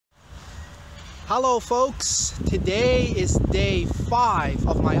Hello folks, today is day 5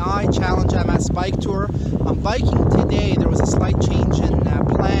 of my iChallenge MS bike tour. I'm biking today. There was a slight change in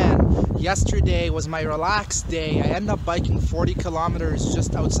plan. Yesterday was my relaxed day. I ended up biking 40 kilometers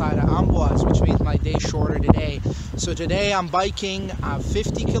just outside of Amboise, which made my day shorter today. So today I'm biking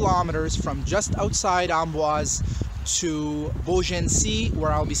 50 kilometers from just outside Amboise to Beaugency,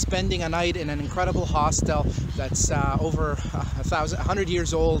 where I'll be spending a night in an incredible hostel that's over 100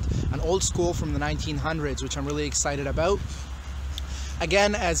 years old, an old school from the 1900s, which I'm really excited about.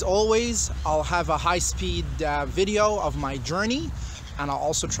 Again, as always, I'll have a high-speed video of my journey, and I'll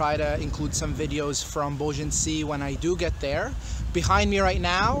also try to include some videos from Beaugency when I do get there. Behind me right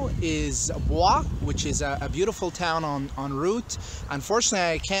now is Bois, which is a beautiful town en route. Unfortunately,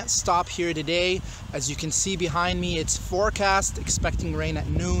 I can't stop here today. As you can see behind me, it's forecast, expecting rain at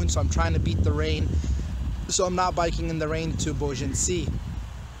noon, so I'm trying to beat the rain. So I'm not biking in the rain to Beaugency.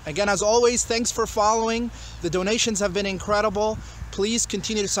 Again, as always, thanks for following. The donations have been incredible. Please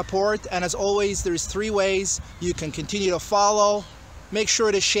continue to support. And as always, there's 3 ways you can continue to follow. Make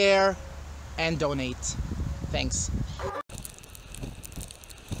sure to share and donate. Thanks.